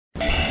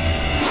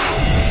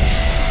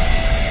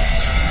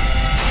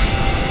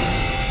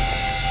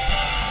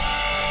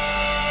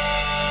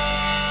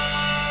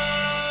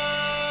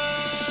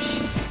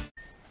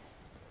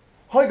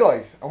Hi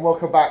guys, and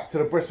welcome back to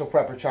the Bristol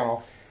Prepper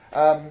channel.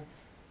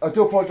 I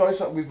do apologise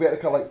that we've waited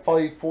kind of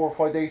like 4 or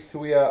 5 days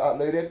till we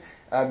uploaded.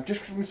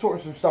 Just because we're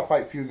sorting some stuff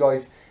out for you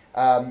guys,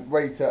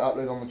 ready to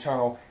upload on the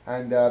channel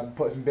and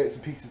put some bits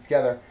and pieces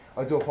together.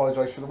 I do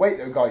apologise for the wait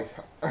though, guys.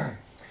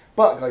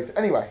 But guys,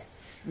 anyway,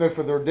 no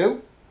further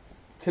ado.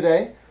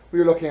 Today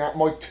we are looking at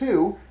my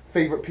 2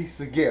 favourite pieces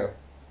of gear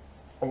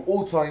of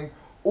all time.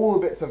 All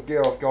the bits of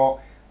gear I've got.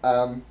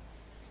 I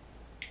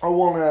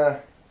want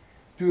to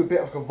do a bit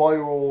of a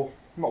viral,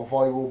 not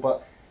viral,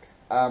 but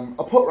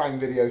a put round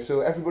video, so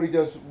everybody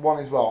does one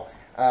as well.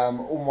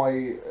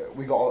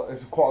 We got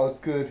it's quite a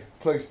good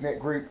close knit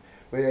group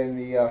within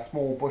the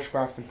small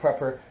bushcraft and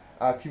prepper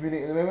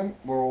community at the moment.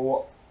 We're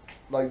all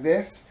like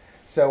this,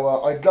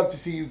 so I'd love to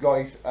see you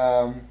guys.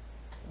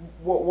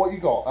 What you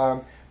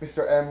got,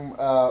 Mr. M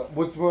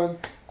Woodsman,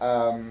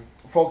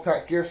 Frog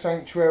Tax Gear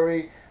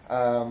Sanctuary,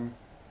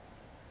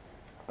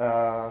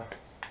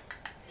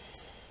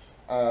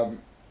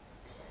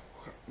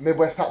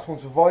 Midwest Taxable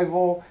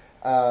Survival,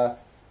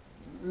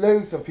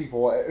 loads of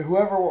people,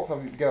 whoever wants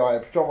to go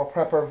out, Pajama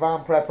Prepper,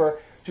 Van Prepper,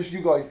 just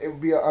you guys. It would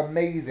be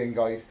amazing,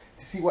 guys,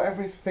 to see what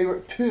everybody's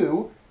favourite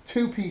two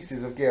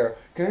pieces of gear.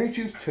 You can only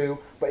choose 2,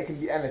 but it can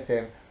be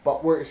anything,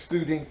 but we're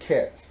excluding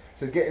kits.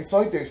 So get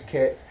inside those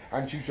kits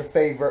and choose your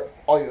favourite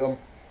item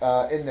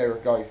in there,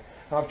 guys.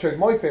 And I've chosen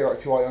my favourite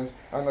 2 items,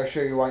 and I'm going to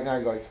show you right now,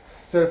 guys.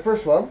 So the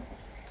first one,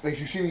 which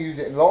you see me use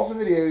it in lots of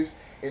videos,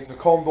 is the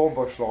Condor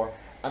Bush Lore.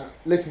 And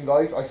listen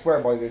guys, I swear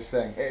by this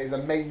thing. It is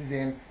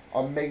amazing,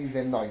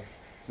 amazing knife.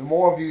 The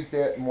more I've used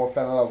it, the more I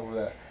fell in love with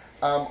it.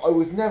 I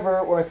was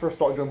never, when I first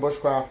started doing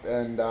bushcraft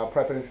and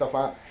prepping and stuff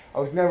like that, I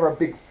was never a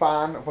big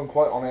fan, if I'm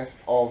quite honest,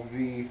 of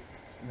the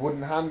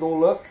wooden handle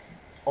look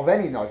of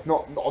any knife.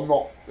 I'm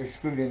not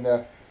excluding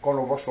the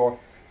Condor Bush Lore,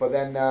 but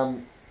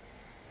then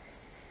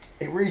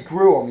it really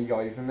grew on me,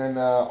 guys. And then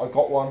I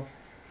got one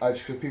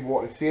just because people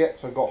wanted to see it,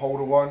 so I got hold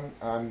of one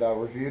and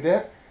reviewed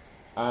it.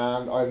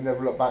 And I've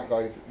never looked back,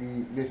 guys.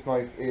 This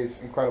knife is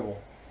incredible.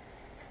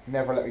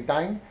 Never let me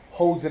down.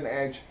 Holds an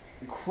edge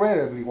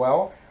incredibly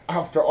well.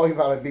 After I've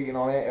had a beating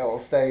on it, it'll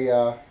stay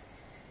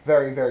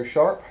very, very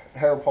sharp.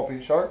 Hair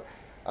popping sharp.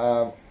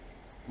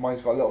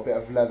 Mine's got a little bit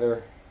of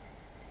leather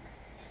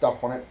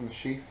stuff on it from the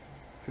sheath.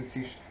 Because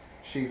the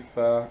sheath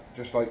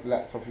just like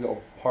lets off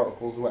little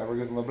particles or whatever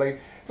goes on the blade.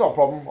 It's not a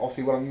problem.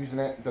 Obviously when I'm using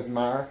it, it doesn't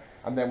matter.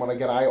 And then when I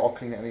get out, I'll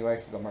clean it anyway,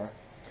 so it doesn't matter.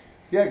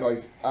 Yeah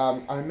guys,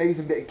 an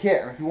amazing bit of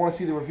kit, and if you want to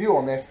see the review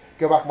on this,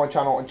 go back on my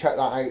channel and check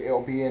that out.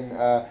 It'll be in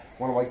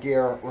one of my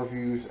gear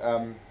reviews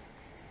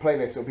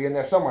playlists. It'll be in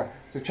there somewhere,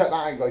 so check that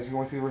out, guys, if you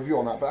want to see the review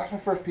on that. But that's my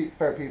first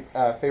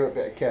favourite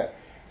bit of kit.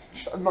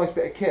 It's just a nice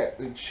bit of kit.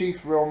 The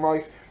sheath's real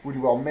nice, really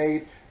well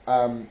made,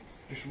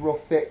 just real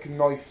thick,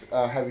 nice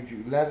heavy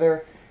duty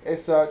leather.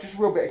 It's just a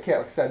real bit of kit.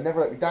 Like I said,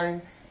 never let me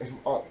down.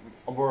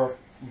 We're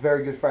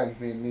very good friends,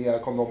 me and the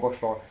Condor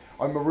Bush Lore.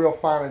 I'm a real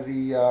fan of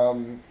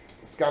the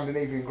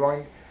Scandinavian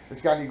grind. The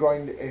Scandi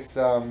grind is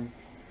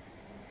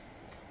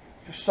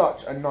just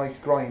such a nice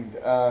grind.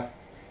 I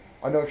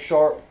know it's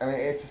sharp and it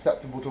is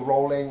susceptible to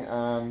rolling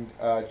and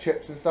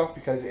chips and stuff,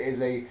 because it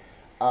is a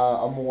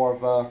more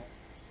of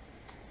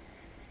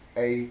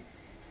a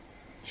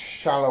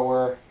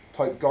shallower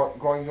type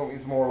grind.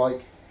 It's more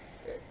like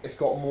it's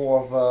got more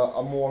of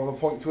a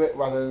point to it,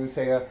 rather than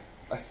say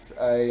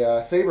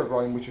a saber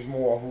grind, which is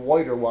more of a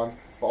wider one.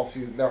 But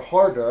obviously they're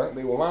harder,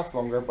 they will last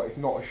longer, but it's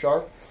not as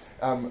sharp.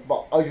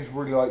 But I just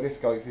really like this,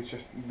 guys. It's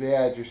just, the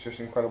edge is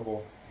just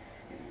incredible.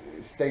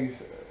 It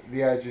stays,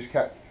 the edge is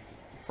kept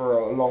for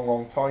a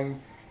long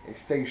time. It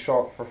stays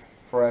sharp for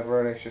forever,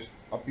 and it's just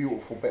a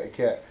beautiful bit of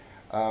kit.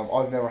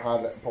 I've never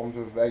had problems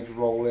with edge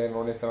rolling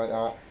or anything like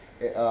that.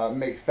 It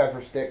makes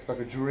feather sticks like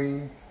a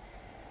dream.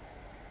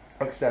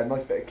 Like I said,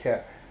 nice bit of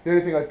kit. The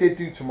only thing I did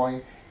do to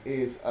mine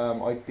is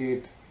I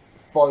did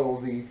file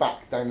the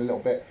back down a little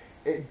bit.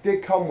 It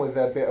did come with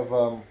a bit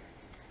of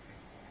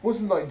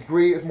wasn't like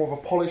degree, it's more of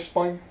a polished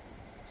spine.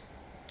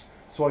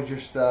 So I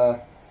just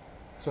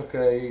took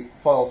a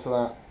file to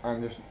that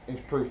and just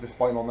improved the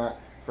spine on that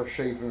for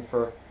shaving,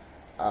 for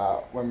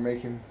when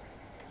making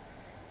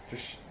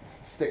just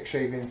stick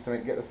shavings to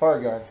get the fire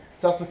going.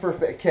 So that's the first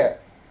bit of kit.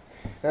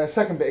 Now the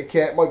second bit of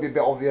kit might be a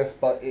bit obvious,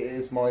 but it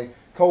is my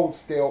cold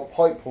steel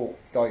pipe pull,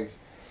 guys.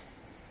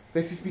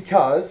 This is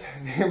because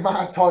the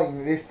amount of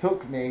time this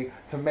took me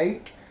to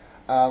make.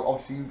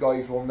 Obviously you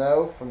guys will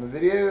know from the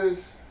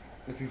videos,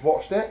 if you've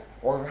watched it,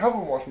 or if you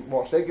haven't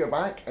watched it, go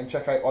back and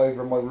check out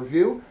either my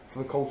review for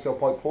the cold steel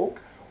pipe pull,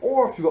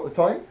 or if you've got the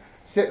time,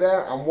 sit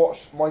there and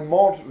watch my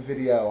mod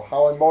video,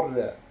 how I modded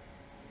it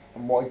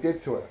and what I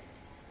did to it.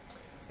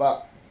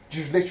 But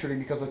just literally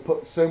because I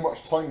put so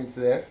much time into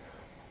this,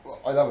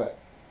 I love it.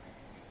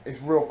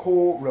 It's real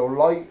cool, real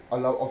light. I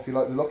obviously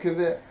like the look of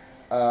it,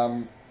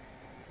 but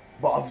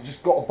I've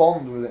just got a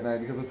bond with it now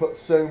because I put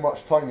so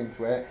much time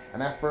into it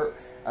and effort.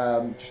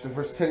 Just the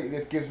versatility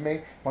this gives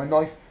me. My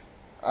knife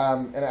in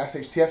an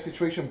SHTF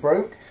situation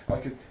broke. I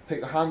could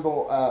take the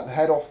handle, the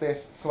head off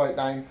this, slide it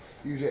down,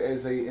 use it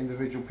as a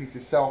individual piece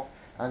itself,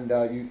 and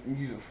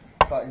use it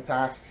for cutting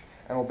tasks,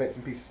 and all bits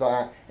and pieces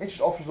like that. It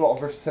just offers a lot of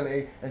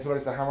versatility, as well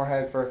as the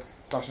hammerhead for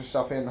smashing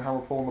stuff in, the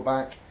hammer pull on the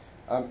back.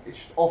 It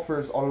just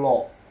offers a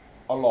lot.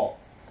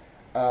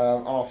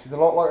 And obviously it's a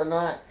lot lighter than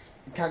an axe.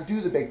 You can't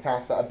do the big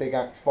tasks that a big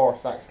axe,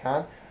 forest axe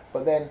can,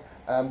 but then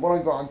when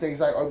I go on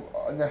days out,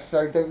 I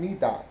necessarily don't need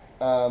that.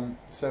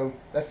 So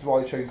this is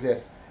why I chose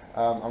this,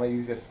 and I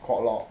use this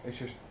quite a lot. It's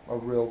just a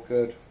real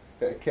good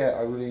bit of kit.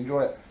 I really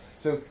enjoy it.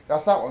 So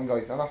that's that one,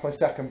 guys, and that's my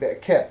second bit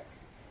of kit.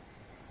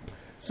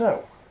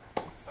 So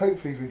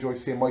hopefully you've enjoyed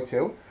seeing my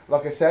two.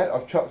 Like I said,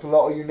 I've chucked a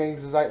lot of you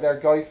names out there,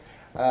 guys.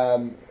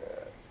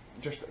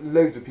 Just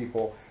loads of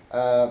people.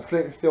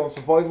 Flint and Steel and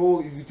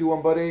Survival, you do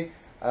one, buddy.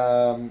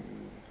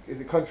 Is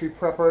it Country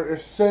Prepper?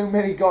 There's so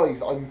many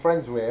guys I'm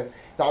friends with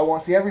that I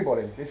want to see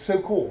everybody's. It's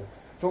so cool.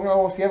 Don't I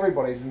want to see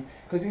everybody's, and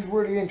because it's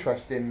really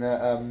interesting.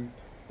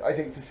 I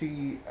think to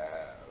see.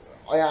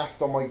 I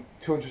asked on my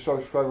 200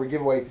 subscriber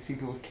giveaway to see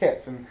people's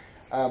kits, and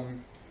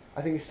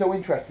I think it's so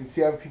interesting to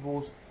see other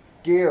people's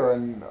gear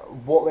and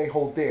what they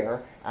hold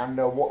dear, and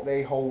what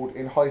they hold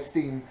in high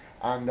esteem,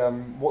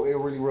 and what they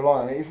really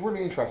rely on. It's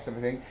really interesting,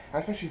 I think,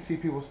 and especially to see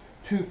people's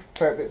two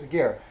favourite bits of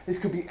gear. This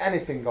could be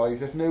anything, guys.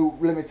 There's no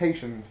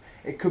limitations.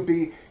 It could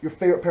be your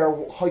favourite pair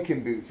of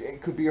hiking boots.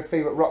 It could be your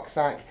favourite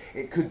rucksack.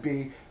 It could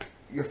be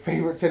your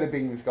favourite tin of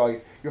beans,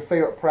 guys. Your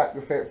favourite prep,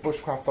 your favourite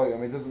bushcraft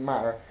item. It doesn't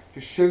matter.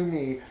 Just show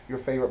me your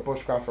favourite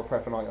bushcraft or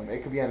prepping item.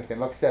 It could be anything.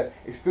 Like I said,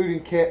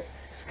 excluding kits.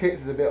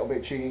 Kits is a little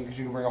bit cheating because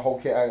you can bring a whole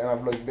kit out and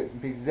have loads of bits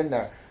and pieces in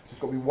there. So it's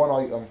got to be one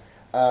item,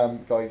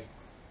 guys.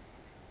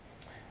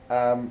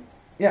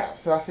 Yeah,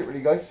 so that's it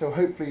really, guys. So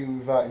hopefully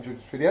you've enjoyed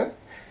this video.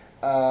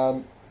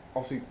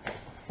 Obviously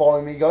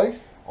follow me,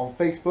 guys, on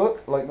Facebook,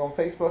 like me on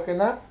Facebook and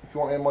that. If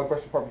you want any of my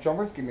Bristol Prepping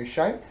jumpers, give me a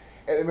shout.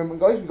 At the moment,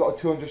 guys, we've got a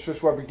 200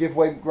 subscriber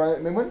giveaway running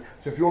at the moment.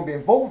 So if you want to be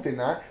involved in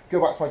that,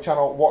 go back to my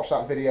channel, watch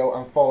that video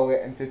and follow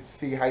it, and to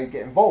see how you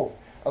get involved.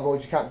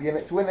 Otherwise you can't be in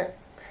it to win it.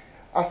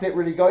 That's it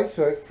really, guys.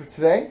 So for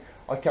today,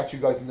 I'll catch you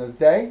guys another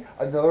day,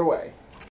 another way.